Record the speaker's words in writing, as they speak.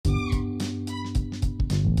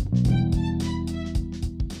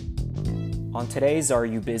On today's Are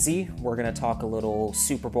You Busy? We're going to talk a little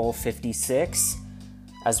Super Bowl 56,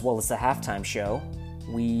 as well as the halftime show.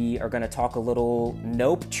 We are going to talk a little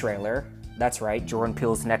Nope trailer. That's right, Jordan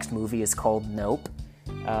Peele's next movie is called Nope.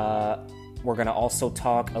 We're going to also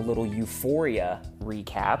talk a little Euphoria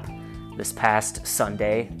recap. This past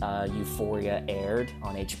Sunday, Euphoria aired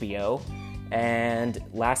on HBO. And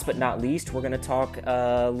last but not least, we're going to talk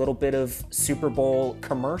a little bit of Super Bowl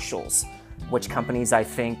commercials, which companies I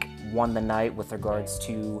think won the night with regards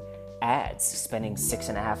to ads, spending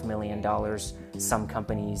 $6.5 million. Some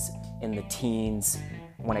companies in the teens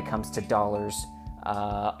when it comes to dollars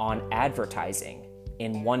on advertising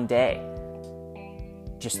in one day.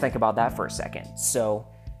 Just think about that for a second. So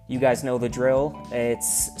you guys know the drill.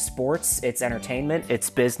 It's sports, it's entertainment, it's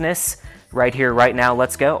business. Right here, right now,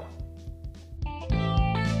 let's go.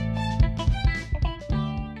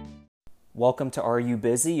 Welcome to Are You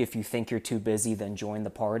Busy? If you think you're too busy, then join the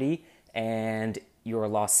party. And your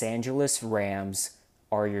Los Angeles Rams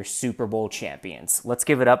are your Super Bowl champions. Let's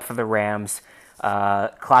give it up for the Rams.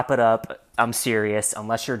 Clap it up. I'm serious.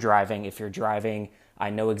 Unless you're driving. If you're driving, I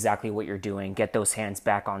know exactly what you're doing. Get those hands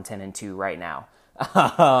back on 10 and 2 right now.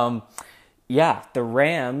 The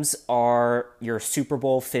Rams are your Super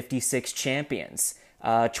Bowl 56 champions.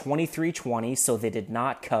 23-20, so they did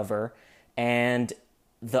not cover. And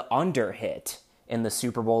the under hit in the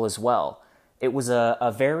Super Bowl as well. It was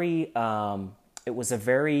a very, at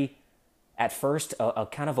first, a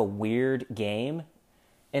kind of a weird game,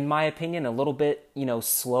 in my opinion, a little bit,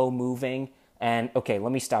 slow moving. And okay,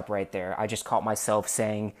 let me stop right there. I just caught myself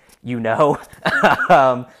saying, and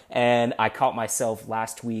I caught myself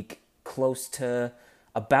last week close to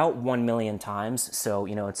about 1 million times. So,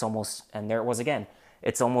 it's almost, and there it was again,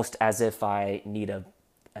 it's almost as if I need a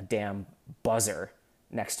damn buzzer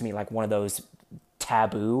next to me, like one of those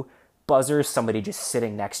taboo buzzers, somebody just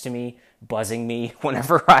sitting next to me, buzzing me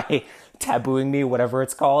tabooing me, whatever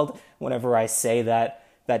it's called, whenever I say that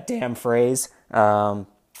damn phrase.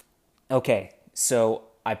 Okay, so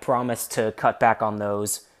I promise to cut back on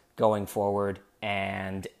those going forward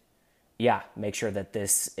and make sure that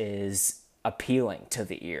this is appealing to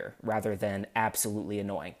the ear rather than absolutely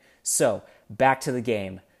annoying. So back to the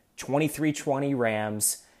game, 23-20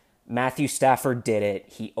 Rams. Matthew Stafford did it.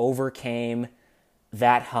 He overcame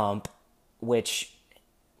that hump, which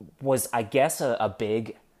was, I guess, a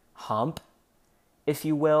big hump, if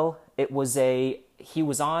you will. He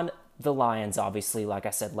was on the Lions, obviously, like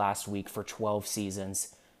I said last week, for 12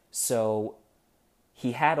 seasons. So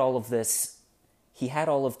he had all of this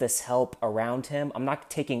help around him. I'm not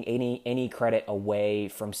taking any credit away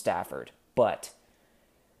from Stafford, but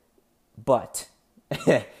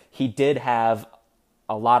he did have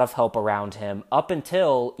a lot of help around him up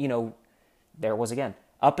until,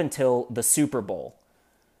 up until the Super Bowl.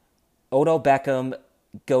 Odell Beckham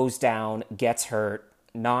goes down, gets hurt,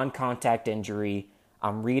 non-contact injury.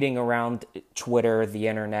 I'm reading around Twitter, the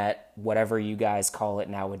internet, whatever you guys call it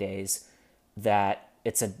nowadays, that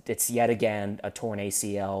it's yet again a torn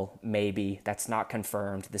ACL, maybe. That's not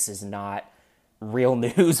confirmed. This is not real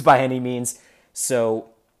news by any means. So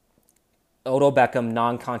Odell Beckham,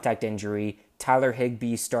 non-contact injury. Tyler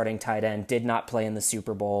Higbee, starting tight end, did not play in the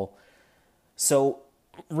Super Bowl. So,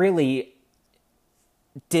 really,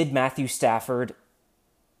 did Matthew Stafford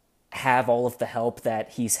have all of the help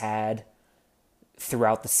that he's had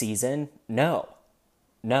throughout the season? No.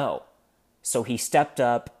 So he stepped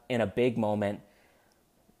up in a big moment,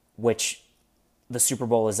 which the Super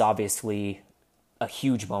Bowl is obviously a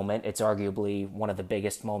huge moment. It's arguably one of the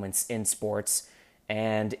biggest moments in sports,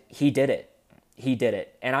 and he did it.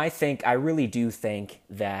 And I really do think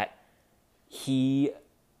that he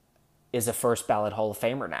is a first ballot Hall of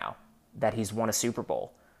Famer now, that he's won a Super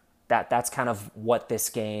Bowl. That's kind of what this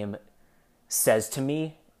game says to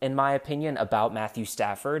me, in my opinion, about Matthew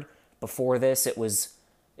Stafford. Before this, it was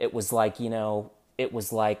like,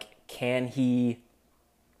 can he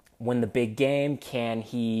win the big game? Can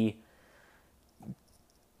he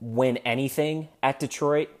win anything at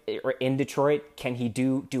Detroit or in Detroit? Can he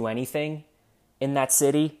do anything in that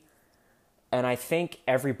city? And I think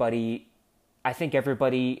everybody,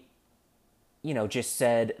 just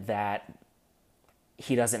said that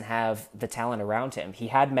he doesn't have the talent around him. He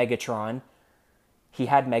had Megatron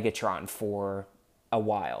for a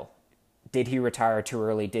while. Did he retire too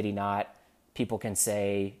early? Did he not? People can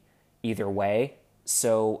say either way.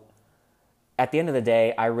 So at the end of the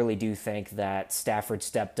day, I really do think that Stafford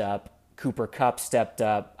stepped up. Cooper Kupp stepped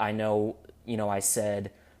up. I know, I said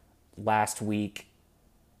last week,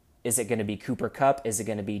 is it going to be Cooper Kupp? Is it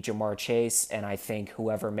going to be Jamar Chase? And I think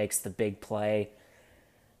whoever makes the big play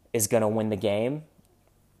is going to win the game.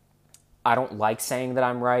 I don't like saying that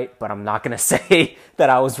I'm right, but I'm not going to say that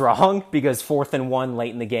I was wrong, because 4th and 1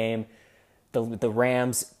 late in the game, the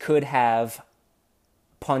Rams could have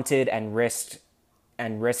punted and risked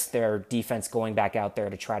their defense going back out there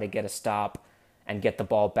to try to get a stop and get the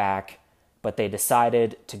ball back, but they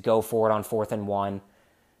decided to go for it on 4th and 1.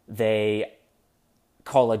 They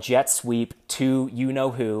call a jet sweep to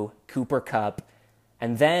you-know-who, Cooper Kupp,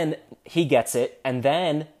 and then he gets it, and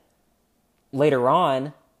then later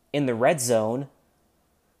on in the red zone,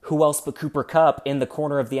 who else but Cooper Kupp in the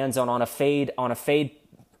corner of the end zone on a fade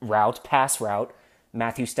route, pass route.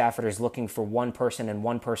 Matthew Stafford is looking for one person and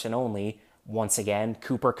one person only. Once again,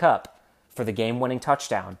 Cooper Kupp for the game-winning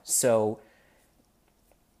touchdown. So,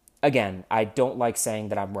 again, I don't like saying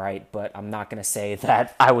that I'm right, but I'm not going to say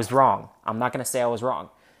that I was wrong. I'm not going to say I was wrong.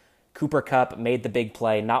 Cooper Kupp made the big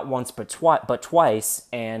play, not once but twice,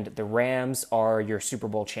 and the Rams are your Super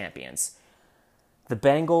Bowl champions. The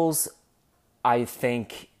Bengals, I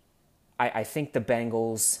think the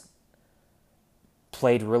Bengals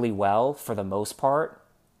played really well for the most part.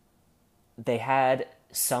 They had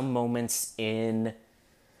some moments in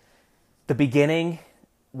the beginning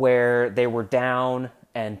where they were down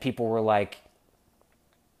and people were like,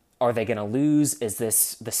 are they going to lose? Is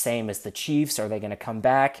this the same as the Chiefs? Are they going to come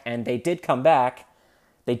back? And they did come back.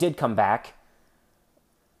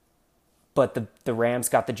 But the Rams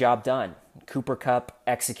got the job done. Cooper Kupp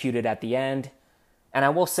executed at the end. And I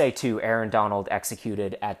will say, too, Aaron Donald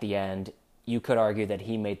executed at the end. You could argue that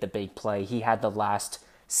he made the big play. He had the last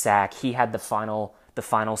sack. He had the final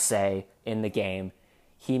say in the game.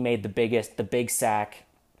 He made the big sack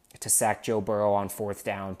to sack Joe Burrow on 4th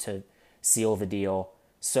down to seal the deal.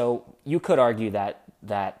 So you could argue that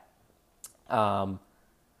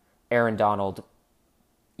Aaron Donald,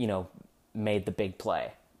 made the big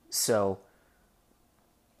play. So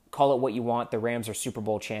call it what you want. The Rams are Super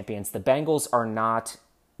Bowl champions. The Bengals are not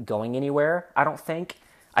going anywhere, I don't think.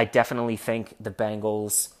 I definitely think the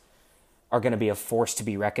Bengals are going to be a force to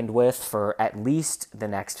be reckoned with for at least the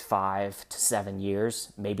next 5 to 7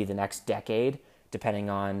 years, maybe the next decade, depending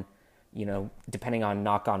on,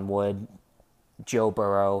 knock on wood, Joe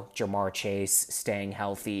Burrow, Jamar Chase staying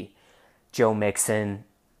healthy, Joe Mixon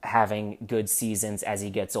having good seasons as he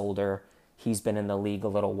gets older. He's been in the league a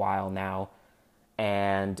little while now.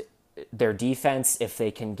 And their defense, if they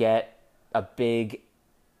can get a big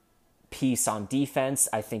piece on defense,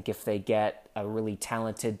 I think if they get a really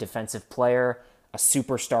talented defensive player, a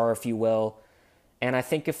superstar, if you will, and I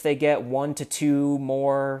think if they get 1 to 2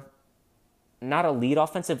 more, not elite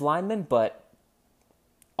offensive linemen, but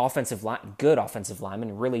good offensive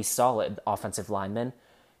linemen, really solid offensive linemen,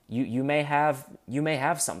 you may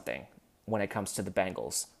have something when it comes to the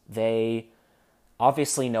Bengals. They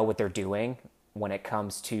obviously know what they're doing when it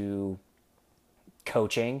comes to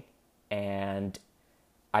coaching, and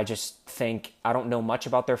I just think, I don't know much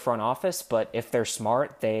about their front office, but if they're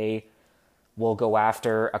smart, they will go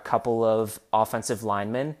after a couple of offensive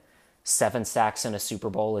linemen. 7 sacks in a Super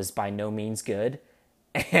Bowl is by no means good.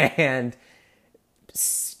 And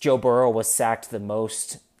Joe Burrow was sacked the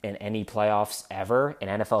most in any playoffs ever in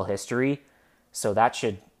NFL history. So that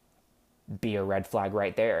should be a red flag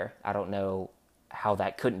right there. I don't know how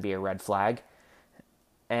that couldn't be a red flag.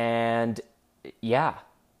 And yeah.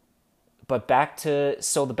 But back to,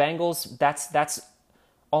 so the Bengals, that's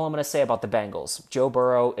all I'm going to say about the Bengals. Joe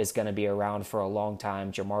Burrow is going to be around for a long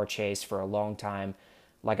time. Jamar Chase for a long time.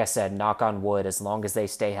 Like I said, knock on wood, as long as they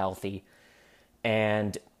stay healthy.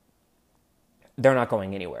 And they're not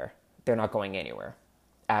going anywhere. They're not going anywhere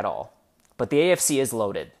at all. But the AFC is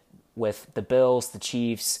loaded with the Bills, the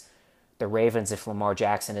Chiefs, the Ravens if Lamar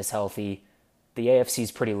Jackson is healthy. The AFC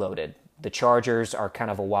is pretty loaded. The Chargers are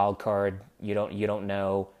kind of a wild card. You don't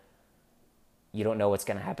know what's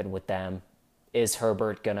going to happen with them. Is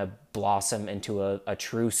Herbert going to blossom into a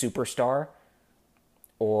true superstar?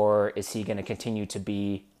 Or is he going to continue to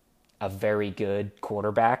be a very good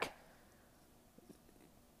quarterback?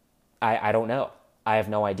 I don't know. I have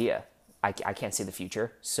no idea. I can't see the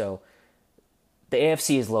future. So the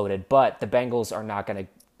AFC is loaded, but the Bengals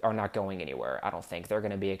are not going anywhere. I don't think they're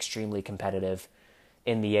going to be extremely competitive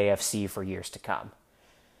in the AFC for years to come.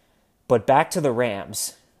 But back to the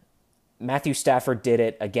Rams. Matthew Stafford did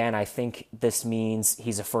it again. I think this means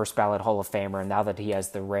he's a first ballot Hall of Famer, and now that he has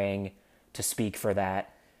the ring to speak for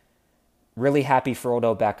that, really happy for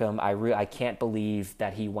Odell Beckham. I can't believe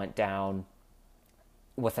that he went down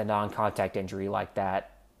with a non-contact injury like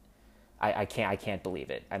that. I can't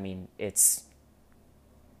believe it. I mean, it stinks.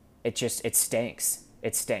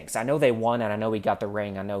 It stinks. I know they won, and I know he got the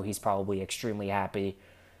ring. I know he's probably extremely happy.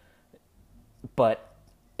 But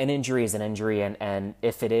an injury is an injury, and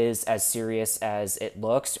if it is as serious as it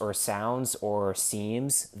looks or sounds or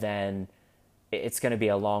seems, then it's going to be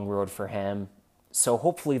a long road for him. So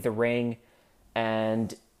hopefully the ring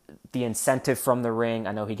and the incentive from the ring,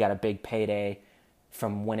 I know he got a big payday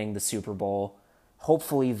from winning the Super Bowl.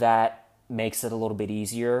 Hopefully that makes it a little bit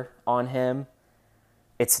easier on him.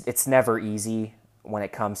 It's never easy when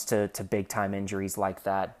it comes to big time injuries like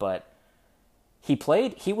that, but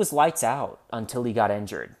he was lights out until he got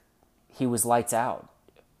injured. He was lights out.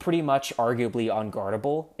 Pretty much arguably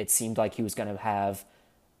unguardable. It seemed like he was going to have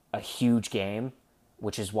a huge game,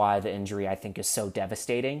 which is why the injury I think is so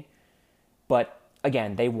devastating. But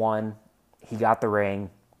again, they won. He got the ring.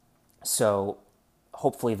 So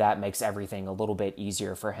hopefully that makes everything a little bit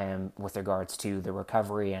easier for him with regards to the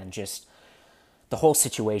recovery and just the whole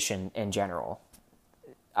situation in general.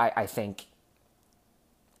 I think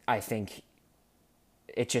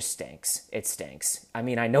it just stinks. It stinks. I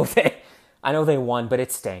mean, I know they won, but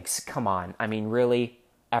it stinks. Come on. I mean, really,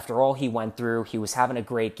 after all he went through, he was having a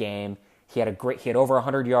great game. He had over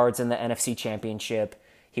 100 yards in the NFC Championship.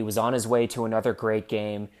 He was on his way to another great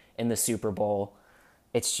game in the Super Bowl.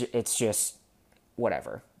 It's just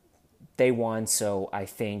whatever. They won, so I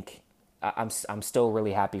think I'm still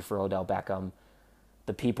really happy for Odell Beckham.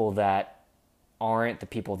 The people that aren't, the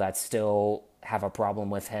people that still have a problem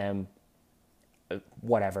with him,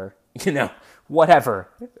 whatever, whatever,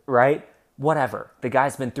 right? Whatever. The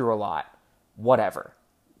guy's been through a lot. Whatever.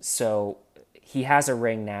 So he has a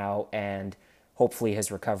ring now, and hopefully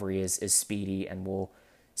his recovery is speedy, and we'll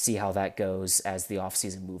see how that goes as the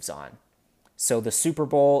offseason moves on. So the Super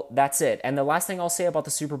Bowl, that's it. And the last thing I'll say about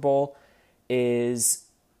the Super Bowl is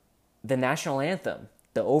the national anthem.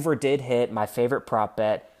 The over did hit, my favorite prop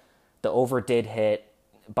bet. The over did hit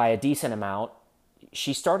by a decent amount.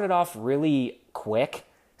 She started off really quick,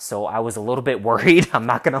 so I was a little bit worried. I'm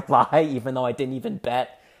not gonna lie, even though I didn't even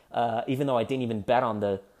bet on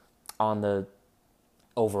the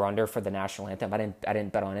over under for the national anthem. I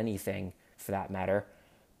didn't bet on anything for that matter.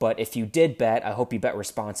 But if you did bet, I hope you bet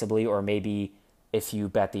responsibly, or maybe if you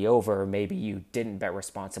bet the over, maybe you didn't bet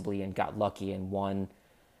responsibly and got lucky and won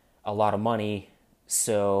a lot of money.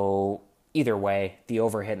 So either way, the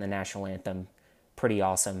over hit in the national anthem, pretty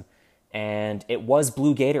awesome. And it was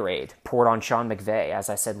blue Gatorade poured on Sean McVay. As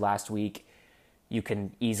I said last week, you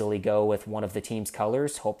can easily go with one of the team's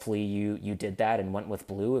colors. Hopefully you did that and went with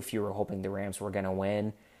blue if you were hoping the Rams were going to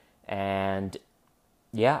win. And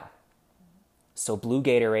yeah, so blue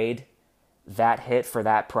Gatorade, that hit for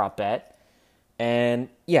that prop bet. And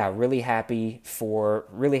yeah, really happy for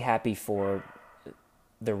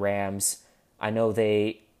the Rams. I know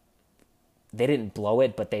they didn't blow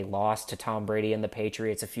it, but they lost to Tom Brady and the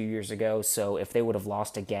Patriots a few years ago. So if they would have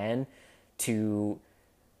lost again to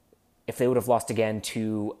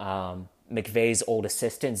McVay's old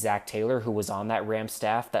assistant, Zach Taylor, who was on that Rams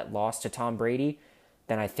staff that lost to Tom Brady,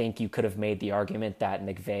 then I think you could have made the argument that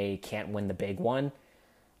McVay can't win the big one.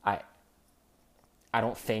 I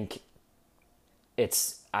don't think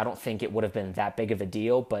it would have been that big of a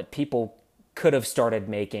deal, but people could have started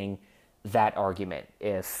making that argument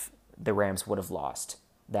if the Rams would have lost.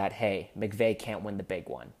 That, hey, McVay can't win the big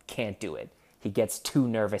one. Can't do it. He gets too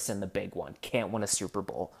nervous in the big one. Can't win a Super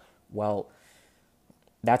Bowl. Well,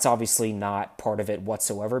 that's obviously not part of it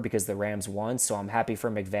whatsoever because the Rams won, so I'm happy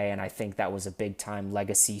for McVay, and I think that was a big-time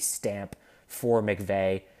legacy stamp for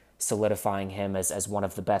McVay, solidifying him as one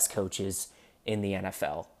of the best coaches in the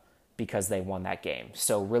NFL because they won that game.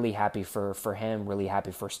 So really happy for him, really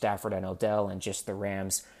happy for Stafford and Odell and just the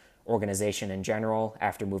Rams organization in general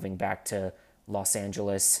after moving back to Los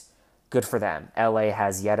Angeles. Good for them. LA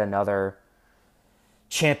has yet another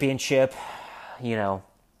championship,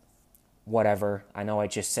 whatever. I know I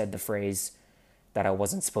just said the phrase that I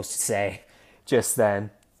wasn't supposed to say just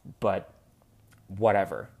then, but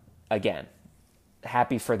whatever. Again,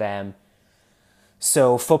 happy for them.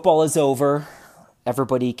 So football is over.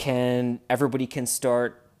 Everybody can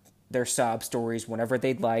start their sob stories whenever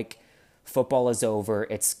they'd like. Football is over.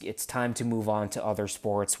 It's time to move on to other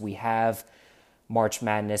sports. We have March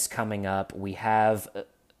Madness coming up. We have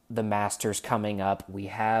the Masters coming up. We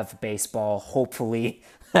have baseball, hopefully.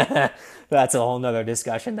 That's a whole nother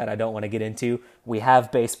discussion that I don't want to get into. We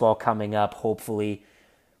have baseball coming up, hopefully.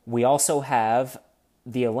 We also have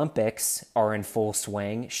the Olympics are in full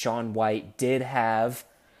swing. Shaun White did have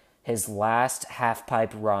his last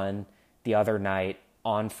half-pipe run the other night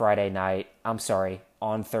on Thursday night.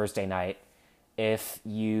 If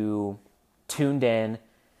you tuned in,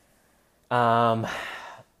 it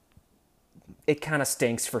kind of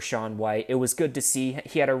stinks for Shaun White. It was good to see.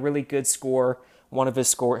 He had a really good score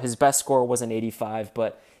His best score was an 85,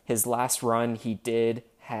 but his last run, he did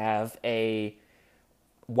have a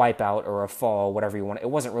wipeout or a fall, whatever you want. It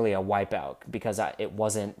wasn't really a wipeout because it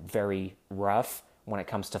wasn't very rough when it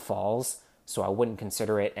comes to falls, so I wouldn't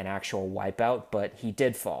consider it an actual wipeout, but he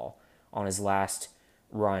did fall on his last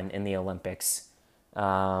run in the Olympics.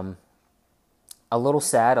 A little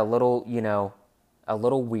sad, a little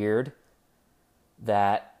weird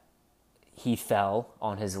that he fell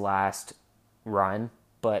on his last run,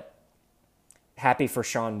 but happy for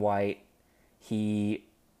Shaun White. He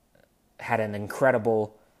had an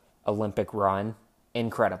incredible Olympic run.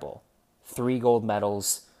 Incredible. 3 gold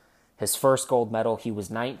medals. His first gold medal, he was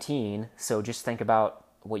 19, so just think about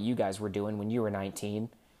what you guys were doing when you were 19.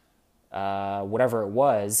 Whatever it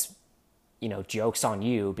was, joke's on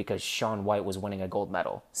you because Shaun White was winning a gold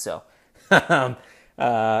medal. So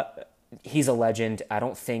he's a legend. I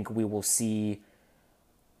don't think we will see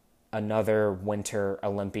another Winter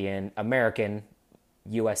Olympian, American,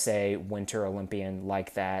 USA Winter Olympian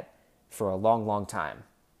like that for a long, long time.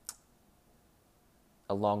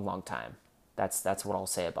 A long, long time. That's what I'll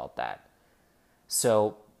say about that.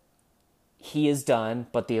 So he is done,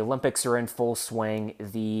 but the Olympics are in full swing.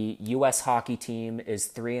 The U.S. hockey team is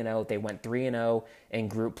 3-0. They went 3-0 in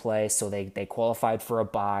group play, so they qualified for a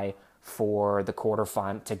bye for the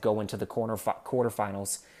quarterfinal to go into the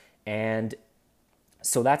quarterfinals, and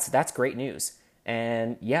so that's great news.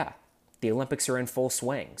 And yeah, the Olympics are in full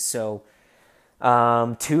swing. So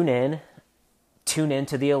tune in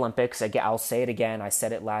to the Olympics. Again, I'll say it again. I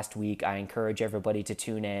said it last week. I encourage everybody to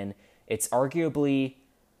tune in. It's arguably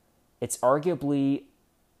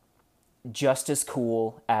just as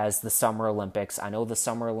cool as the Summer Olympics. I know the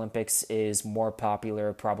Summer Olympics is more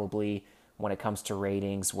popular probably when it comes to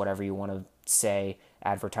ratings, whatever you want to say,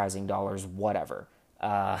 advertising dollars, whatever.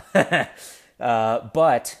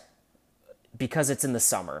 But because it's in the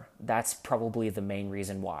summer, that's probably the main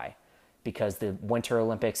reason why. Because the Winter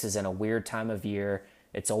Olympics is in a weird time of year.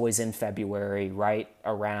 It's always in February, right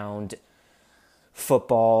around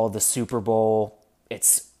football, the Super Bowl.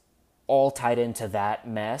 It's all tied into that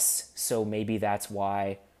mess, so maybe that's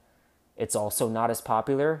why it's also not as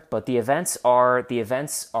popular. But the events are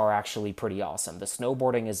actually pretty awesome. The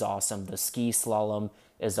snowboarding is awesome. The ski slalom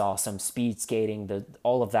is awesome. Speed skating,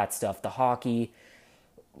 all of that stuff. The hockey,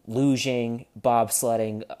 luging,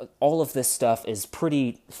 bobsledding, all of this stuff is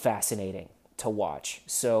pretty fascinating to watch.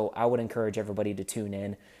 So I would encourage everybody to tune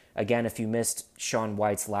in. Again, if you missed Shaun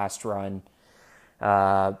White's last run,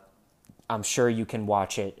 I'm sure you can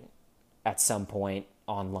watch it at some point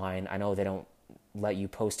online. I know they don't let you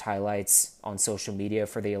post highlights on social media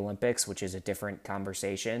for the Olympics, which is a different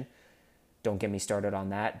conversation. Don't get me started on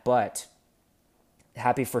that. But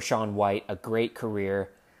happy for Shaun White, a great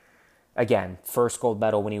career. Again, first gold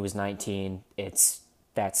medal when he was 19.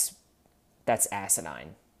 That's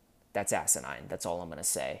asinine. That's asinine. That's all I'm going to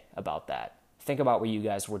say about that. Think about what you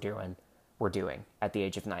guys were doing at the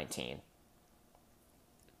age of 19.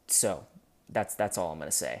 So that's all I'm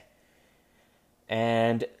going to say.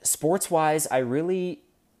 And sports-wise, I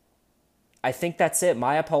think that's it.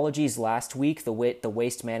 My apologies last week. The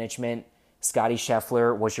waste management, Scotty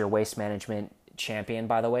Scheffler was your waste management champion,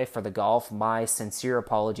 by the way, for the golf. My sincere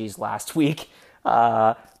apologies last week.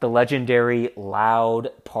 The legendary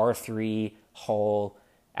loud par 3 hole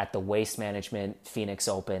at the Waste Management Phoenix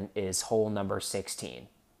Open is hole number 16.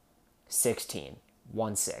 16.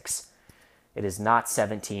 1-6. It is not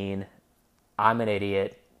 17. I'm an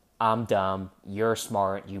idiot. I'm dumb. You're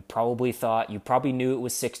smart. You probably knew it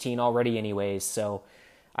was 16 already anyways, so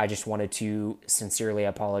I just wanted to sincerely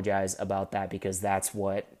apologize about that because that's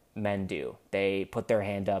what men do. They put their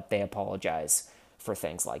hand up, they apologize for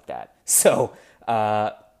things like that. So,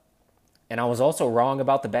 and I was also wrong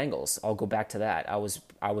about the Bengals. I'll go back to that. I was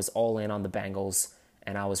all in on the Bengals,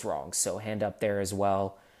 and I was wrong. So hand up there as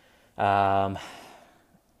well.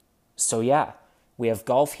 So yeah, we have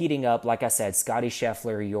golf heating up. Like I said, Scotty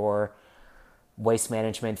Scheffler, your Waste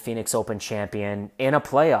Management Phoenix Open champion in a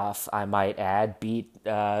playoff, I might add, beat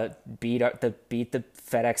the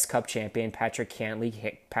FedEx Cup champion Patrick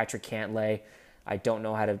Cantlay. I don't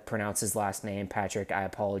know how to pronounce his last name, Patrick. I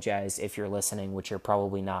apologize if you're listening, which you're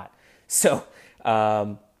probably not. So,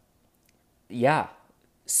 yeah,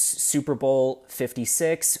 Super Bowl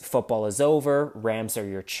 56, football is over. Rams are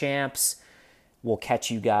your champs. We'll catch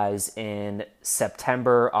you guys in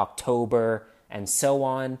September, October, and so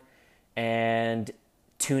on. And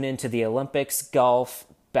tune into the Olympics, golf,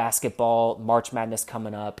 basketball, March Madness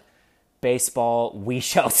coming up, baseball. We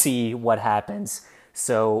shall see what happens.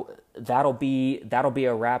 So that'll be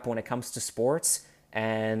a wrap when it comes to sports,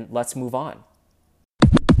 and let's move on.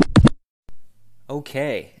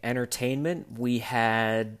 Okay, entertainment. We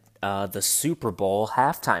had the Super Bowl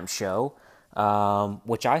halftime show,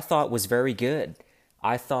 which I thought was very good.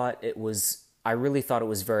 I thought it was. I really thought it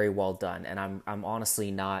was very well done, and I'm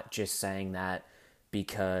honestly not just saying that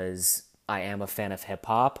because I am a fan of hip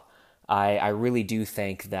hop. I really do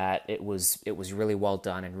think that it was really well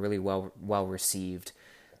done and really well received.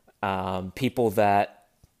 People that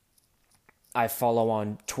I follow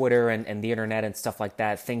on Twitter and the internet and stuff like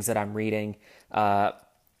that, things that I'm reading,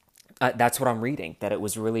 that's what I'm reading. That it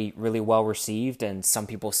was really well received, and some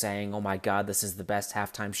people saying, "Oh my God, this is the best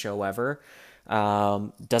halftime show ever."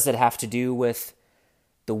 Does it have to do with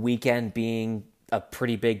the weekend being a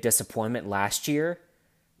pretty big disappointment last year?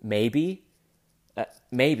 Maybe,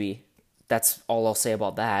 maybe. That's all I'll say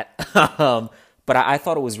about that. But I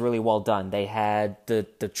thought it was really well done. They had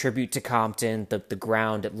the tribute to Compton, the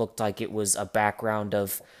ground. It looked like it was a background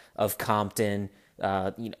of Compton,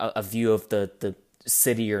 a view of the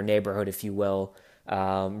city or neighborhood, if you will.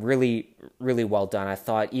 Really well done. I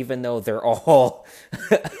thought, even though they're all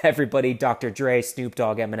everybody, Dr. Dre, Snoop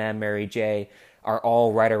Dogg, Eminem, Mary J, are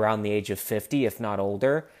all right around the age of 50, if not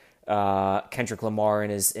older. Kendrick Lamar in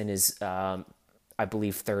his I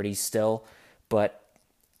believe 30s still, but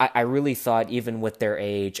I really thought, even with their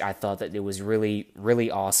age, I thought that it was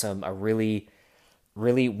really awesome. A really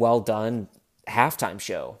well done halftime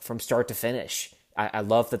show from start to finish. I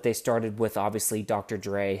love that they started with, obviously, Dr.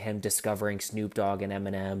 Dre, him discovering Snoop Dogg and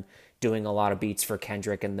Eminem, doing a lot of beats for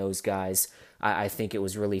Kendrick and those guys. I think it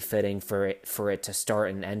was really fitting for it to start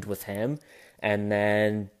and end with him. And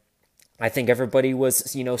then I think everybody was,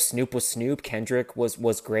 Snoop was Snoop, Kendrick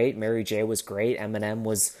was great, Mary J was great, Eminem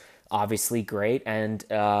was obviously great, and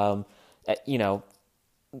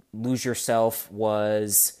Lose Yourself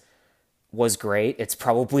was great. It's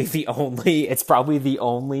probably the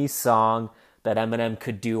only song that Eminem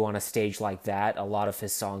could do on a stage like that. A lot of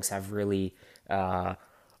his songs have really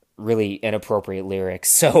inappropriate lyrics.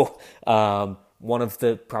 So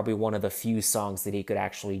probably one of the few songs that he could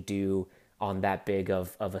actually do on that big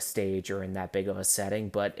of a stage or in that big of a setting.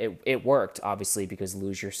 But it worked, obviously, because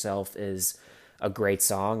Lose Yourself is a great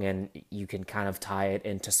song, and you can kind of tie it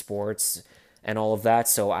into sports and all of that.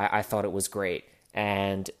 So I thought it was great.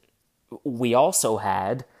 And we also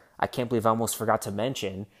had, I can't believe I almost forgot to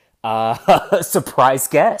mention, surprise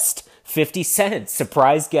guest, 50 Cent.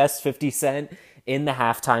 Surprise guest 50 Cent in the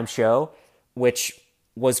halftime show, which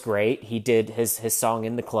was great. He did his song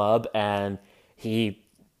in the club, and he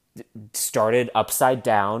started Upside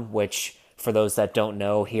Down, which, for those that don't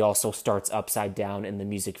know, he also starts upside down in the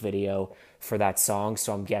music video for that song.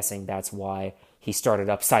 So I'm guessing that's why he started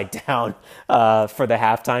Upside Down for the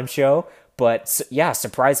halftime show. But yeah,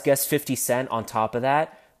 surprise guest 50 Cent on top of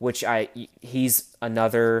that, which he's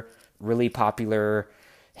another really popular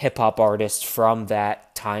hip hop artist from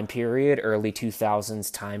that time period, early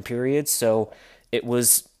 2000s time period. So it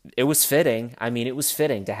was fitting. I mean, it was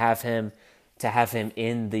fitting to have him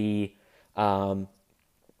in the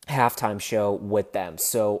halftime show with them.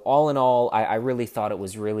 So all in all, I really thought it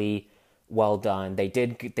was really well done. They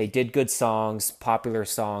did good songs, popular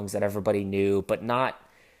songs that everybody knew, but not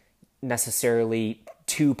necessarily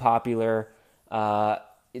too popular.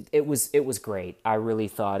 It was great. I really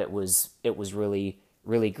thought it was really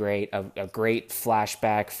great. A great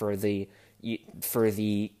flashback for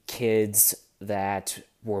the kids that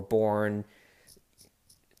were born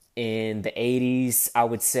in the 80s, I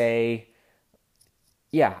would say.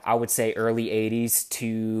 Yeah, I would say early 80s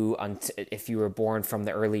if you were born from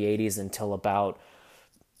the early 80s until about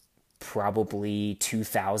probably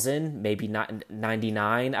 2000, maybe not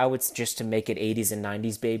 99, I would, just to make it 80s and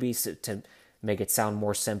 90s babies, to make it sound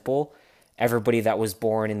more simple. Everybody that was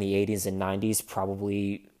born in the 80s and 90s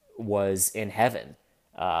probably was in heaven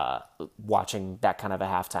watching that kind of a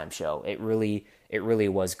halftime show. It really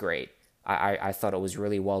was great. I thought it was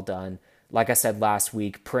really well done. Like I said last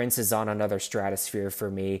week, Prince is on another stratosphere for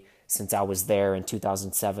me since I was there in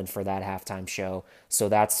 2007 for that halftime show. So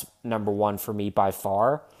that's number one for me by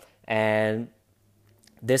far. And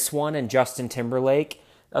this one and Justin Timberlake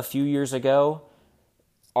a few years ago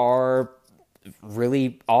are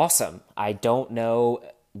really awesome. I don't know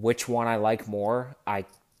which one I like more. I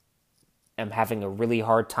am having a really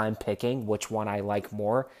hard time picking which one I like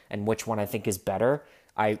more and which one I think is better.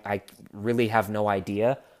 I really have no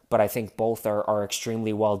idea, but I think both are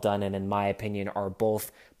extremely well done, and in my opinion are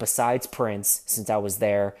both, besides Prince, since I was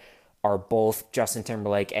there, are both Justin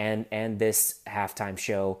Timberlake and this halftime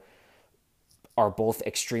show are both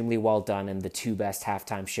extremely well done and the two best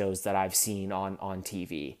halftime shows that I've seen on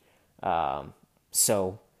TV.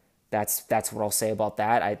 So that's what I'll say about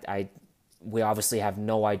that. we obviously have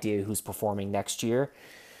no idea who's performing next year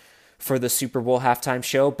for the Super Bowl halftime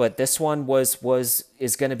show, but this one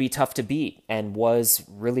is going to be tough to beat and was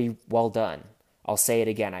really well done. I'll say it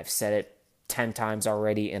again. I've said it 10 times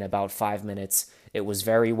already in about 5 minutes. It was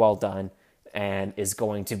very well done and is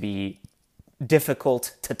going to be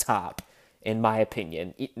difficult to top, in my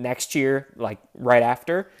opinion, next year, like right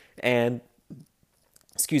after, and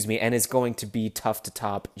is going to be tough to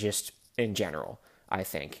top just in general, I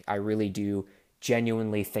think. I really do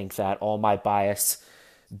genuinely think that, all my bias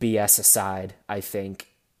BS aside, I think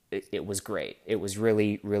it was great. It was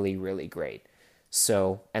really, really, really great.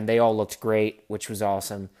 So, and they all looked great, which was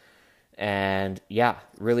awesome. And yeah,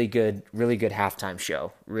 really good halftime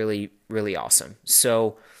show. Really, really awesome.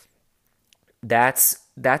 So that's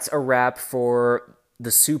a wrap for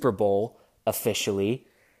the Super Bowl officially.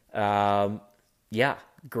 Yeah,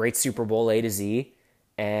 great Super Bowl A to Z,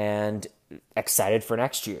 and excited for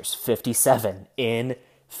next year's 57 in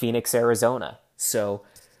Phoenix, Arizona. So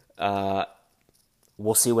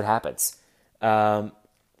we'll see what happens. A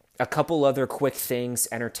couple other quick things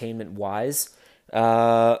entertainment-wise.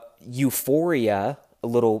 Euphoria, a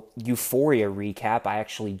little Euphoria recap. I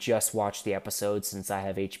actually just watched the episode since I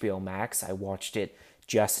have HBO Max. I watched it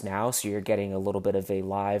just now, so you're getting a little bit of a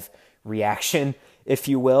live reaction, if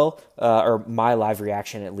you will, or my live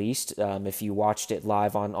reaction at least. If you watched it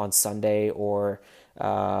live on Sunday, or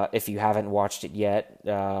if you haven't watched it yet,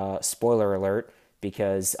 spoiler alert,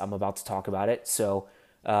 because I'm about to talk about it. So,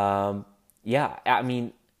 yeah, I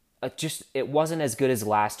mean, it wasn't as good as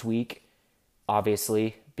last week,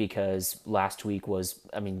 obviously, because last week was,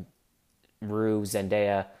 I mean, Rue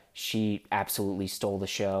Zendaya, she absolutely stole the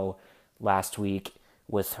show last week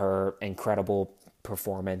with her incredible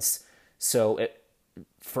performance. So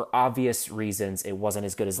for obvious reasons, it wasn't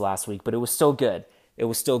as good as last week, but it was still good. It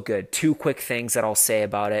was still good. Two quick things that I'll say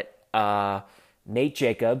about it. Nate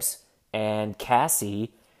Jacobs and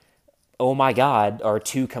Cassie, oh my God, are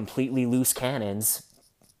two completely loose cannons.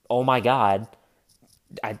 Oh my God.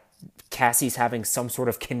 Cassie's having some sort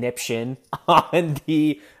of conniption on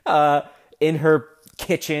in her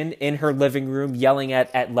kitchen, in her living room, yelling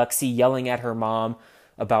at Lexi, yelling at her mom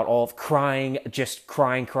about crying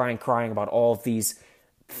about all of these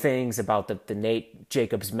things, about the Nate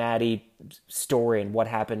Jacobs Maddie story and what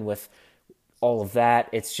happened with all of that.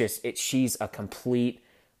 It's just, she's a complete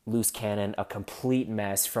loose cannon, a complete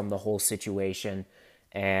mess from the whole situation.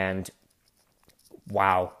 And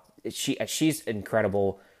wow, she's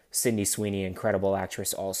incredible. Sydney Sweeney, incredible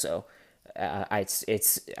actress also. I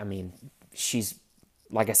mean, she's,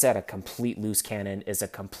 like I said, a complete loose cannon, is a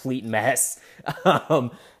complete mess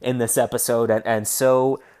in this episode. And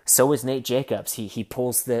so is Nate Jacobs. He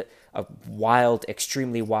pulls a wild,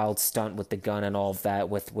 extremely wild stunt with the gun and all of that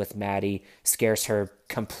with Maddie, scares her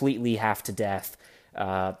completely half to death.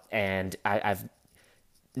 And I've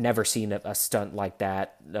never seen a stunt like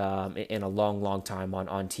that in a long, long time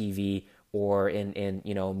on TV or in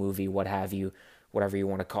a movie, what have you, whatever you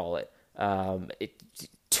want to call it. And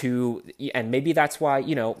maybe that's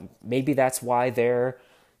why they're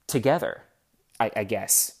together. I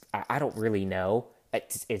guess I don't really know.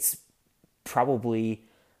 It's probably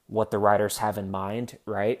what the writers have in mind,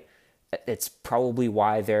 right? It's probably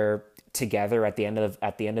why they're together at the end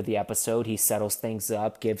of the episode. He settles things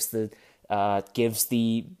up, gives the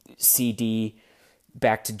CD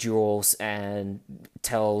back to Jules, and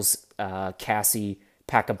tells Cassie,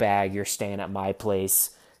 pack a bag, you're staying at my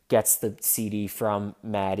place, gets the CD from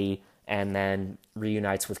Maddie, and then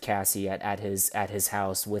reunites with Cassie at his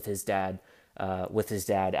house with his dad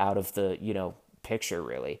out of the picture,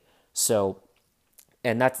 really. So,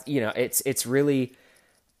 and that's it's really,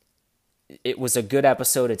 it was a good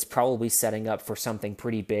episode. It's probably setting up for something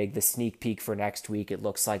pretty big. The sneak peek for next week, it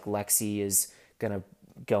looks like Lexi is going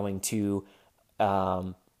to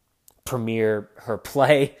premiere her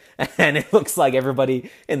play, and it looks like everybody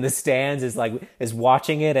in the stands is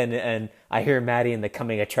watching it, and I hear Maddie in the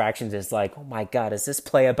coming attractions is like, oh my God, is this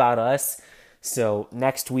play about us? So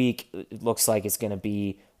next week, it looks like it's going to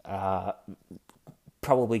be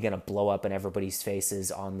probably going to blow up in everybody's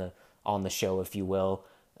faces on the show, if you will.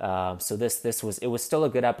 So it was still a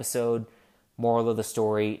good episode. Moral of the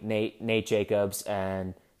story: Nate Jacobs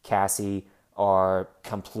and Cassie are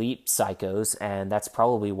complete psychos, and that's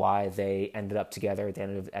probably why they ended up together at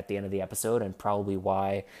the end of the episode, and probably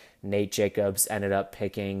why Nate Jacobs ended up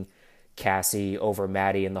picking Cassie over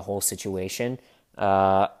Maddie in the whole situation.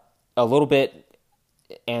 A little bit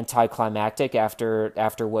anticlimactic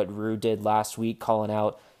after what Rue did last week, calling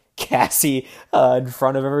out Cassie in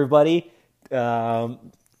front of everybody.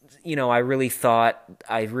 I really thought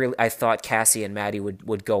I thought Cassie and Maddie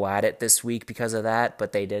would go at it this week because of that,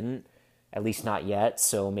 but they didn't, at least not yet.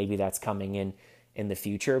 So maybe that's coming in the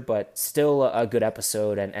future, but still a good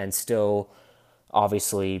episode, and still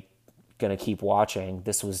obviously gonna keep watching.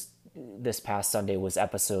 This past Sunday was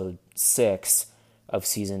episode 6 of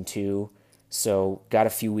season 2, so got a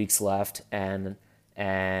few weeks left, and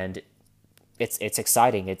it's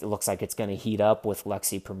exciting. It looks like it's going to heat up with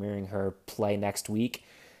Lexi premiering her play next week,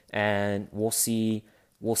 and we'll see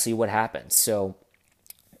what happens. So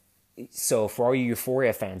for all you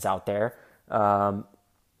Euphoria fans out there,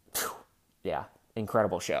 yeah,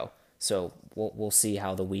 incredible show. So we'll see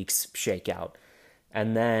how the weeks shake out.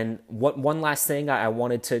 And then one last thing I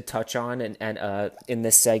wanted to touch on and in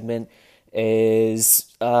this segment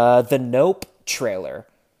is the Nope trailer.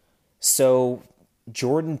 So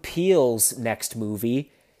Jordan Peele's next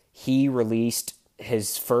movie, he released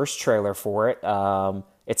his first trailer for it.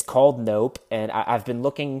 It's called Nope, and I've been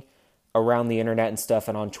looking around the internet and stuff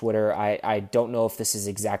and on Twitter. I don't know if this is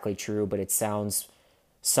exactly true, but it sounds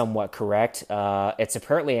somewhat correct. It's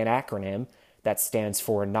apparently an acronym that stands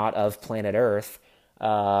for Not of Planet Earth,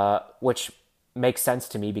 which makes sense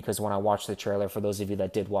to me because when I watched the trailer, for those of you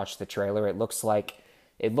that did watch the trailer, it looks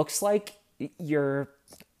like your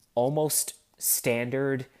almost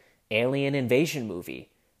standard alien invasion movie,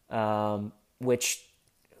 which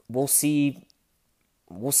we'll see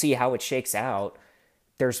how it shakes out.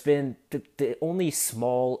 There's been the only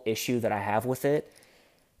small issue that I have with it,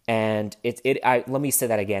 and let me say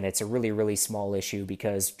that again. It's a really, really small issue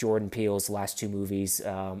because Jordan Peele's last two movies,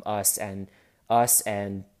 Us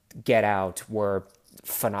and Get Out, were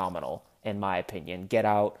phenomenal in my opinion. Get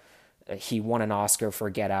Out, he won an Oscar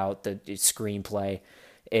for Get Out, the screenplay.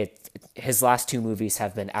 His last two movies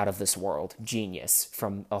have been out of this world, genius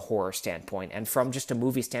from a horror standpoint and from just a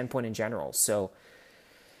movie standpoint in general. So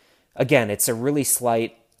again, it's a really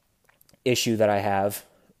slight issue that I have,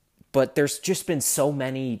 but there's just been so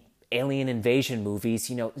many alien invasion movies,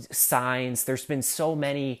 Signs. There's been so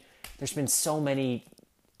many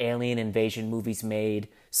alien invasion movies made,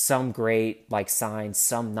 some great like Signs,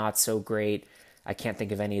 some not so great. I can't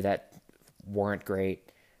think of any that weren't great,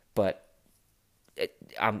 but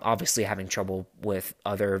I'm obviously having trouble with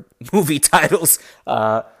other movie titles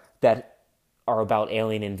that are about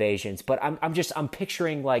alien invasions. But I'm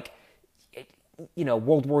picturing like,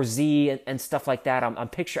 World War Z and stuff like that.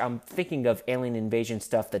 I'm thinking of alien invasion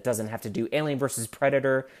stuff that doesn't have to do Alien versus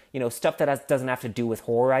Predator, stuff that doesn't have to do with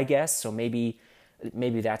horror, I guess. So maybe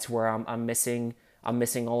that's where I'm missing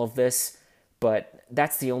all of this. But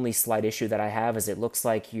that's the only slight issue that I have, is it looks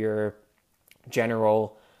like your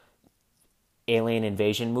general alien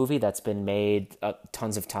invasion movie that's been made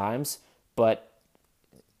tons of times, but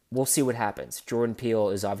we'll see what happens. Jordan Peele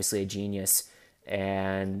is obviously a genius,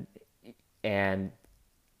 and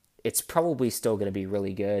it's probably still going to be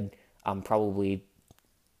really good. I'm probably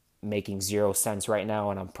making 0 cents right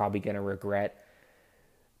now, and I'm probably going to regret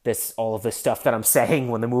all of this stuff that I'm saying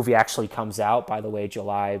when the movie actually comes out. By the way,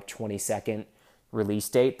 July 22nd release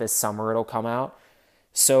date. This summer it'll come out.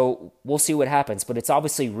 So we'll see what happens, but it's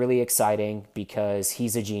obviously really exciting because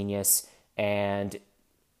he's a genius, and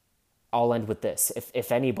I'll end with this.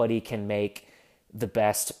 If anybody can make the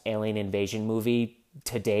best alien invasion movie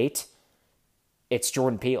to date, it's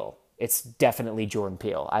Jordan Peele. It's definitely Jordan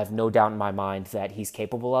Peele. I have no doubt in my mind that he's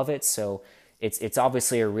capable of it. So it's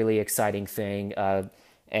obviously a really exciting thing,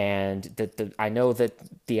 and I know that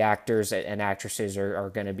the actors and actresses are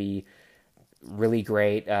going to be really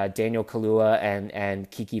great. Daniel Kaluuya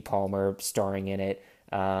and Keke Palmer starring in it,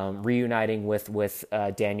 reuniting with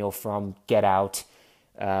Daniel from Get Out.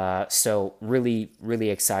 So really,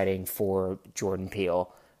 really exciting for Jordan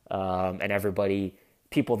Peele, and everybody,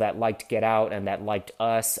 people that liked Get Out and that liked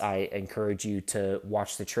Us. I encourage you to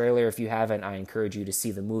watch the trailer if you haven't. I encourage you to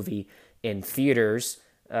see the movie in theaters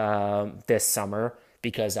this summer,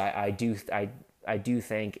 because I do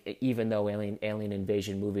think, even though alien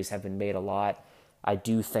invasion movies have been made a lot, I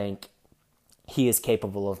do think he is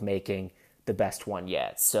capable of making the best one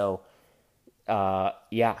yet. So,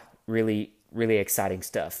 yeah, really, really exciting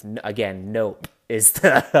stuff. Again, Nope is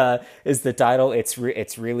the title. It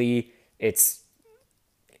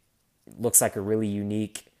looks like a really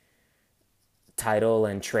unique title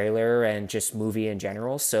and trailer and just movie in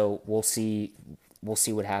general. So we'll see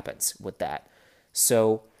what happens with that.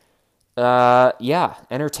 So, yeah,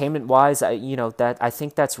 entertainment wise, I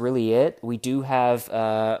think that's really it. We do have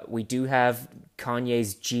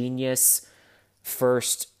Kanye's Genius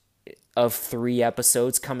first of 3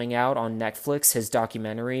 episodes coming out on Netflix, his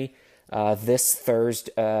documentary, this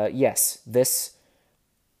Thursday. This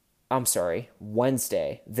I'm sorry,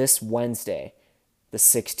 Wednesday, this Wednesday, the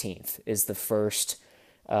 16th, is the first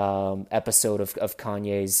episode of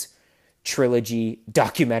Kanye's trilogy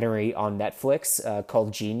documentary on Netflix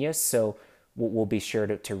called Genius. So we'll be sure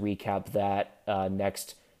to recap that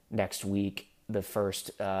next week, the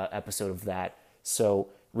first episode of that. So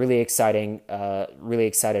really exciting, really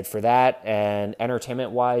excited for that. And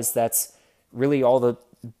entertainment wise, that's really all the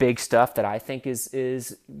big stuff that I think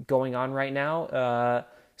is going on right now.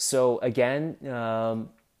 So again,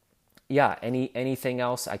 yeah, anything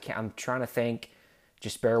else? I'm trying to think.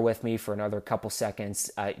 Just bear with me for another couple seconds.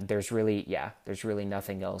 There's really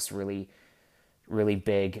nothing else really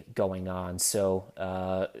big going on.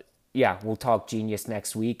 So yeah, we'll talk Genius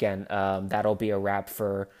next week, and that'll be a wrap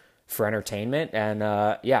for entertainment. And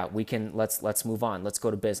yeah, let's move on. Let's go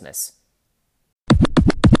to business.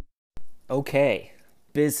 Okay,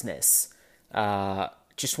 business.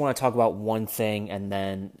 Just want to talk about one thing, and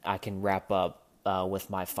then I can wrap up with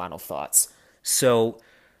my final thoughts. So,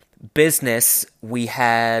 business, we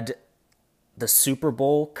had the Super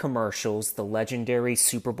Bowl commercials, the legendary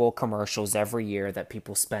Super Bowl commercials every year that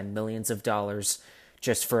people spend millions of dollars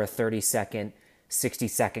just for a 30-second,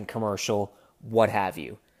 60-second commercial, what have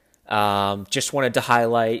you. Just wanted to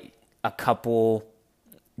highlight a couple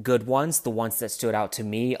good ones, the ones that stood out to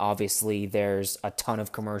me. Obviously, there's a ton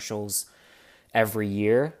of commercials every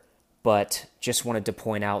year, but just wanted to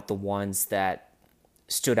point out the ones that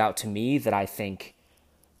stood out to me that I think,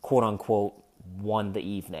 quote unquote, won the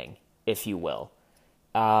evening, if you will.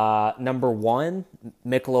 Number one,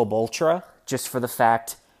 Michelob Ultra, just for the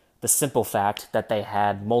simple fact that they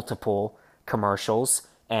had multiple commercials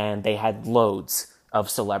and they had loads of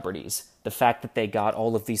celebrities. The fact that they got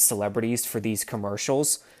all of these celebrities for these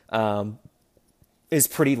commercials is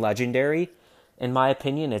pretty legendary. In my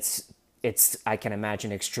opinion, it's I can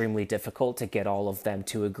imagine extremely difficult to get all of them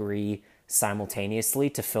to agree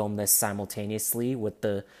simultaneously to film this simultaneously with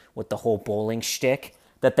the whole bowling shtick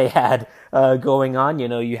that they had going on. You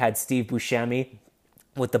know, you had Steve Buscemi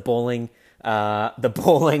with the bowling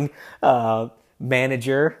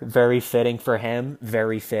manager, very fitting for him,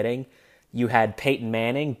 very fitting. You had Peyton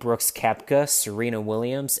Manning, Brooks Koepka, Serena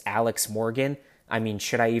Williams, Alex Morgan. I mean,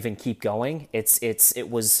 should I even keep going? It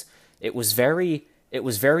was very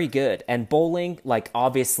good. And bowling, like,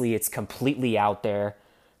 obviously it's completely out there,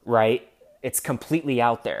 right? It's completely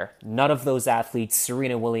out there. None of those athletes,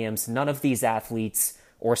 Serena Williams, none of these athletes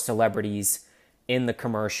or celebrities in the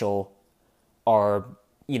commercial are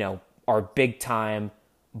big time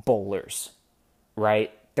bowlers,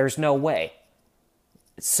 right? There's no way.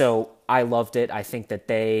 So I loved it. I think that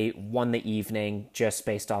they won the evening just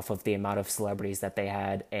based off of the amount of celebrities that they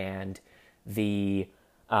had and the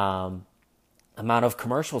amount of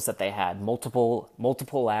commercials that they had.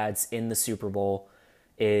 Multiple ads in the Super Bowl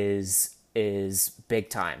is big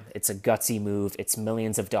time. It's a gutsy move. It's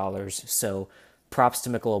millions of dollars. So props to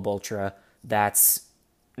Michelob Ultra. That's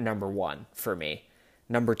number one for me.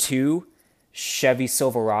 Number two, Chevy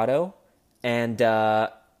Silverado. And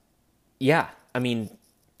yeah, I mean,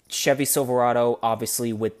 Chevy Silverado,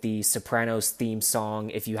 obviously with the Sopranos theme song.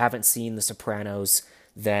 If you haven't seen The Sopranos,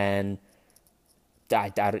 then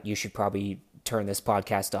you should probably turn this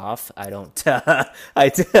podcast off. I don't.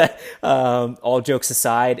 All jokes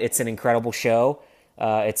aside, it's an incredible show.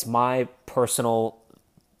 It's my personal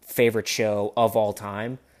favorite show of all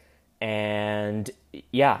time. And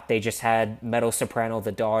yeah, they just had Meadow Soprano,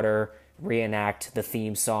 the daughter, reenact the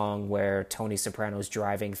theme song where Tony Soprano's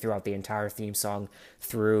driving throughout the entire theme song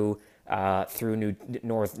through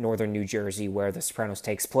northern New Jersey, where The Sopranos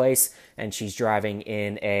takes place, and she's driving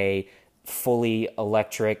in a fully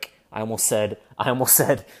electric. I almost said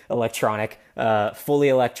electronic, fully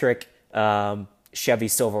electric Chevy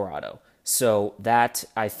Silverado. So that,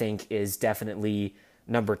 I think, is definitely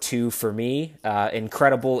number two for me.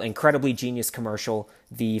 Incredibly genius commercial.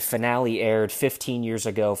 The finale aired 15 years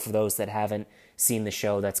ago. For those that haven't seen the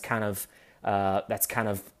show, that's kind of,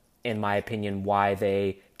 in my opinion, why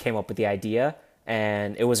they came up with the idea.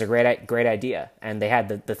 And it was a great idea. And they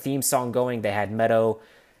had the theme song going. They had Meadow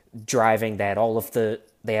driving. They had all of the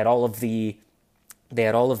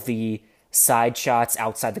side shots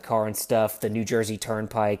outside the car and stuff. The New Jersey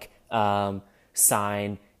Turnpike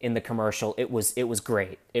sign in the commercial. It was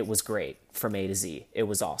great. It was great from A to Z. It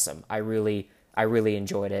was awesome. I really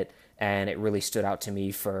enjoyed it, and it really stood out to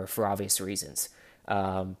me for obvious reasons.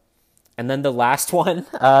 And then the last one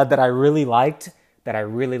that I really liked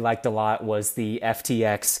a lot was the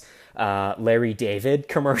FTX Larry David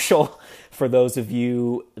commercial. For those of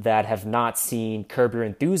you that have not seen Curb Your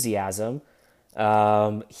Enthusiasm,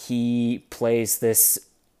 he plays this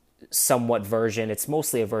somewhat version. It's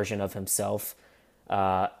mostly a version of himself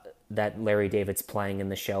that Larry David's playing in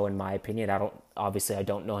the show, in my opinion. I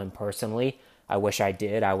don't know him personally. I wish I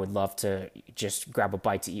did. I would love to just grab a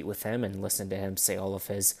bite to eat with him and listen to him say all of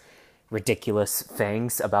his ridiculous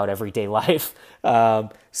things about everyday life.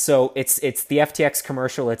 So it's the FTX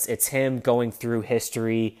commercial. It's him going through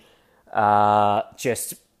history,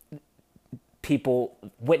 just people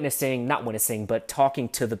not witnessing, but talking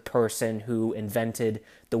to the person who invented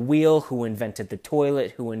the wheel, who invented the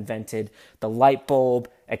toilet, who invented the light bulb,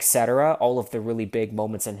 etc. All of the really big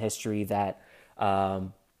moments in history that,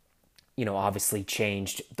 obviously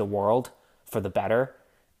changed the world for the better.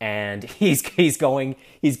 And he's going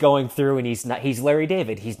through, and he's Larry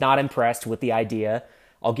David. He's not impressed with the idea.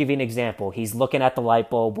 I'll give you an example. He's looking at the light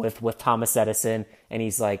bulb with Thomas Edison, and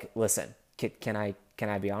he's like, "Listen, can I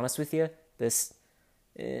be honest with you? This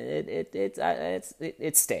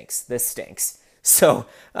it stinks. This stinks." So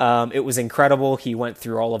it was incredible. He went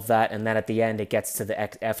through all of that, and then at the end, it gets to the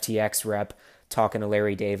FTX rep talking to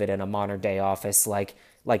Larry David in a modern day office, like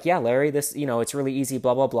yeah, Larry, this it's really easy,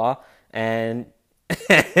 blah blah blah, and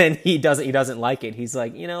and he doesn't like it. He's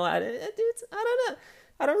like, I don't know,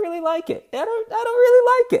 I don't really like it. I don't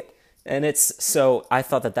really like it. And so I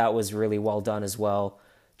thought that was really well done as well,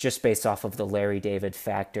 just based off of the Larry David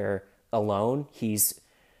factor alone. He's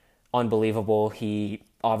unbelievable. He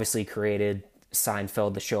obviously created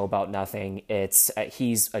Seinfeld, the show about nothing.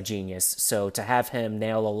 He's a genius. So to have him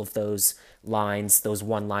nail all of those lines, those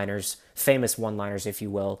one-liners, famous one-liners, if you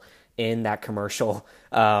will, in that commercial,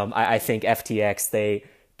 I think FTX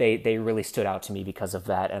they really stood out to me because of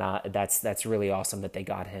that, and that's really awesome that they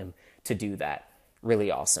got him to do that. Really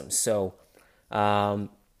awesome. So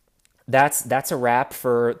that's a wrap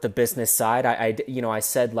for the business side. I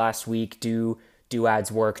said last week, do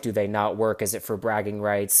ads work? Do they not work? Is it for bragging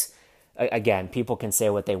rights? Again, people can say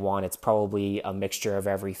what they want. It's probably a mixture of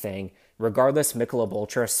everything. Regardless, Michelob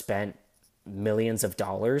Ultra spent millions of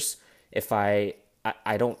dollars. If I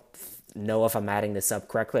don't know if I'm adding this up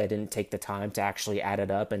correctly. I didn't take the time to actually add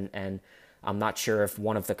it up, and I'm not sure if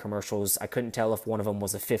one of the commercials, I couldn't tell if one of them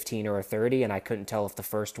was a 15 or a 30, and I couldn't tell if the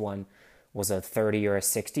first one was a 30 or a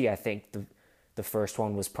 60. I think the first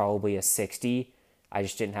one was probably a 60. I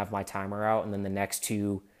just didn't have my timer out, and then the next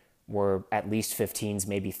two were at least 15s,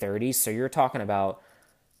 maybe 30s. So you're talking about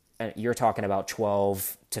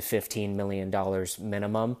 12 to $15 million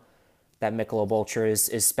minimum that Michelob Ultra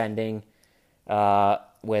is spending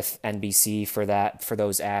with NBC for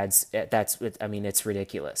those ads. It's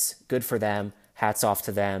ridiculous. Good for them. Hats off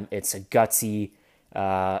to them. It's a gutsy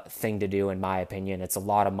thing to do, in my opinion. It's a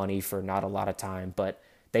lot of money for not a lot of time, but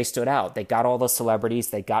they stood out. They got all the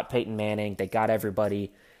celebrities. They got Peyton Manning. They got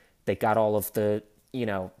everybody. They got all of the,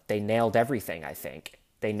 they nailed everything, I think.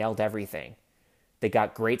 They nailed everything. They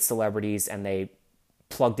got great celebrities, and they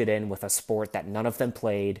plugged it in with a sport that none of them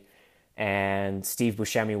played. And Steve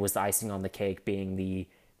Buscemi was the icing on the cake, being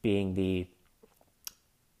the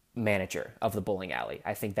manager of the bowling alley.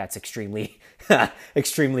 I think that's extremely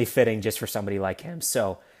extremely fitting just for somebody like him.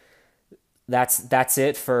 So that's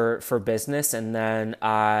it for business. And then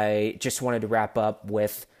I just wanted to wrap up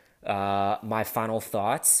with my final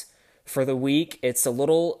thoughts for the week. It's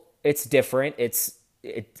different.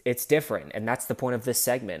 It's different, and that's the point of this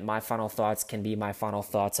segment. My final thoughts can be my final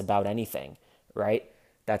thoughts about anything, right?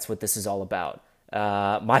 That's what this is all about.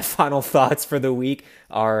 My final thoughts for the week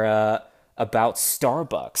are about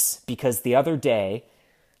Starbucks, because the other day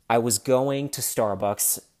I was going to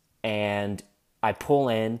Starbucks and I pull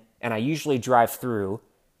in, and I usually drive through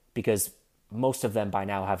because most of them by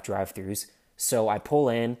now have drive-thrus. So I pull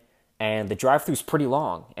in and the drive-thru's pretty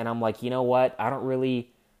long, and I'm like, you know what? I don't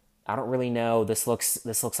really know. This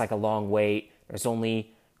looks like a long wait. There's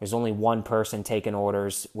only one person taking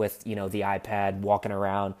orders with, the iPad walking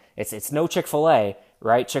around. It's no Chick-fil-A,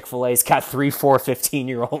 right? Chick-fil-A's got 3, 4,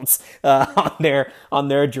 15-year-olds on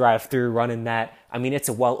their drive-thru running that. I mean, it's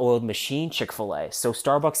a well-oiled machine, Chick-fil-A. So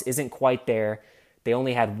Starbucks isn't quite there. They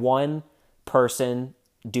only had one person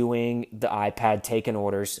doing the iPad taking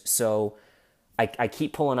orders. So I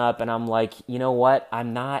keep pulling up, and I'm like, you know what? I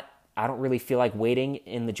don't really feel like waiting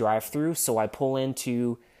in the drive-thru. So I pull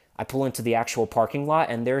into the actual parking lot,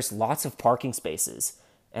 and there's lots of parking spaces.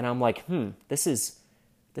 And I'm like, this is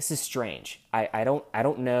strange. I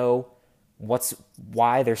don't know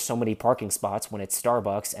why there's so many parking spots when it's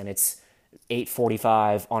Starbucks and it's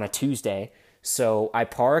 8:45 on a Tuesday. So I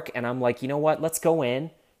park, and I'm like, you know what? Let's go in,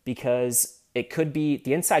 because the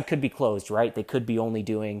inside could be closed, right? They could be only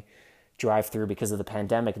doing drive-through because of the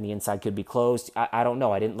pandemic and the inside could be closed. I don't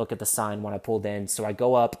know. I didn't look at the sign when I pulled in. So I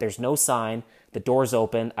go up. There's no sign. The door's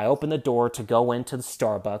open. I open the door to go into the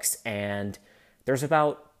Starbucks, and there's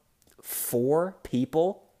about 4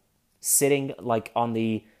 people sitting on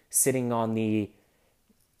the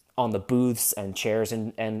booths and chairs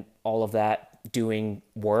and all of that, doing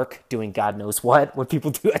work, doing God knows what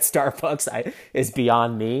people do at Starbucks is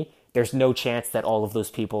beyond me. There's no chance that all of those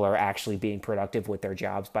people are actually being productive with their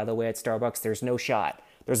jobs, by the way, at Starbucks. There's no shot.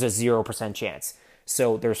 There's a 0% chance.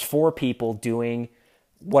 So there's 4 people doing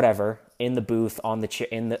whatever in the booth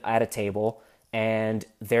at a table, and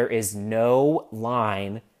there is no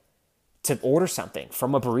line to order something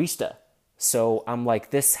from a barista. So I'm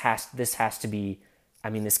like, this has to be,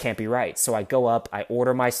 this can't be right. So I go up, I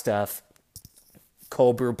order my stuff,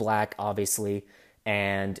 cold brew black, obviously,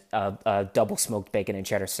 and a double smoked bacon and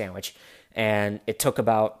cheddar sandwich. And it took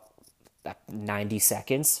about 90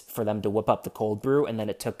 seconds for them to whip up the cold brew, and then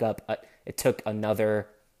it took another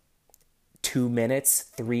 2 minutes,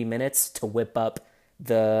 3 minutes to whip up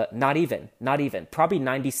not even, probably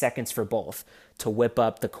 90 seconds for both to whip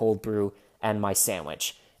up the cold brew and my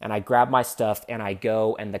sandwich. And I grab my stuff and I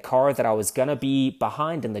go, and the car that I was going to be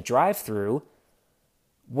behind in the drive-thru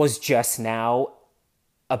was just now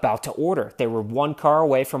about to order. They were 1 car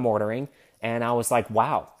away from ordering, and I was like,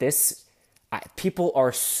 wow, people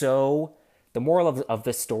are so, the moral of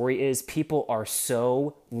the story is people are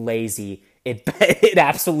so lazy. It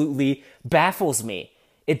absolutely baffles me.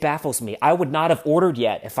 It baffles me. I would not have ordered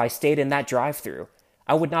yet if I stayed in that drive-thru.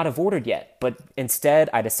 I would not have ordered yet, but instead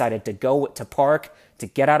I decided to go to park, to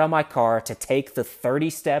get out of my car, to take the 30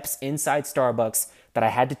 steps inside Starbucks that I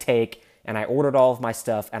had to take, and I ordered all of my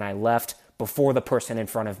stuff, and I left before the person in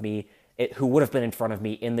front of me, who would have been in front of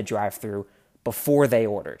me in the drive-thru, before they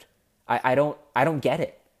ordered. I don't get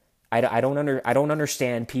it. I don't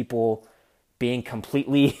understand people being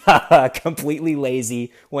completely completely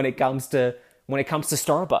lazy when it comes to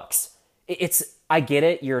Starbucks. I get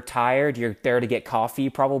it. You're tired. You're there to get coffee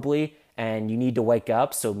probably, and you need to wake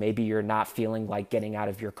up. So maybe you're not feeling like getting out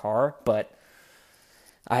of your car, but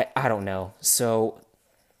I don't know. So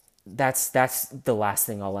that's the last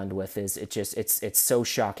thing I'll end with is it's so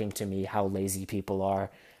shocking to me how lazy people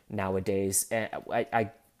are nowadays. And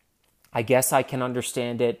I guess I can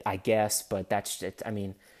understand it, but that's it.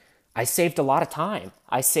 I saved a lot of time.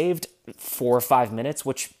 I saved 4 or 5 minutes,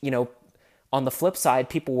 which, on the flip side,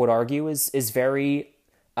 people would argue is very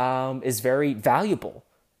valuable,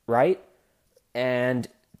 right? And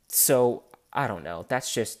so I don't know.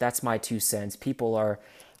 That's my 2 cents. People are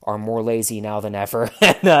more lazy now than ever,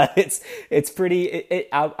 and it's pretty.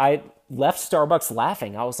 I left Starbucks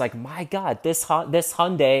laughing. I was like, my God, this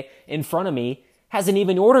Hyundai in front of me hasn't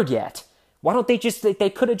even ordered yet. Why don't they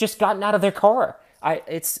could have just gotten out of their car? I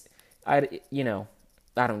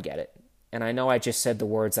don't get it. And I know I just said the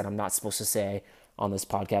words that I'm not supposed to say on this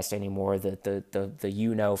podcast anymore.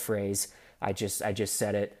 The phrase. I just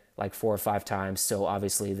said it like 4 or 5 times. So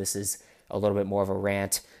obviously this is a little bit more of a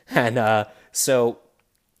rant. And so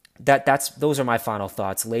those are my final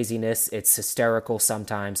thoughts. Laziness, it's hysterical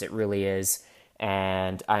sometimes. It really is.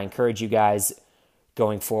 And I encourage you guys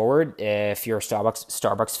going forward, if you're a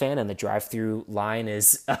Starbucks fan and the drive-through line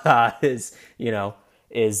is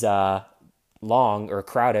long or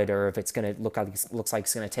crowded, or if it's going to looks like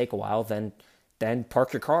it's going to take a while, then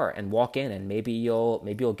park your car and walk in, and maybe you'll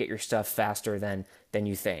get your stuff faster than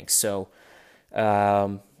you think. So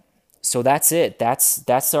that's it.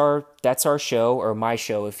 That's our show, or my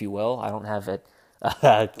show, if you will. I don't have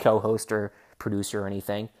a co-host or producer or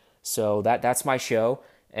anything. So that's my show,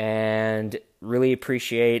 and really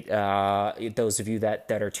appreciate those of you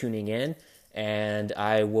that are tuning in, and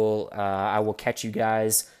I will catch you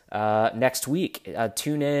guys next week.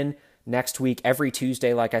 Tune in next week every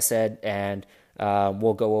Tuesday, like I said, and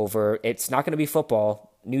we'll go over. It's not going to be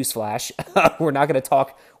football. Newsflash: we're not going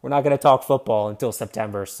to talk football until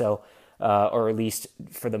September. So, or at least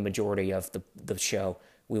for the majority of the show,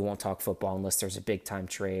 we won't talk football unless there's a big time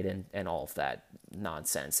trade and all of that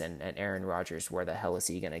nonsense. And Aaron Rodgers, where the hell is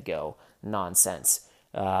he going to go? Nonsense.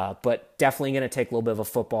 But definitely going to take a little bit of a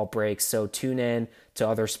football break. So tune in to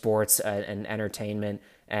other sports and entertainment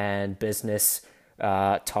and business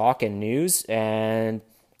talk and news. And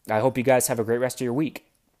I hope you guys have a great rest of your week.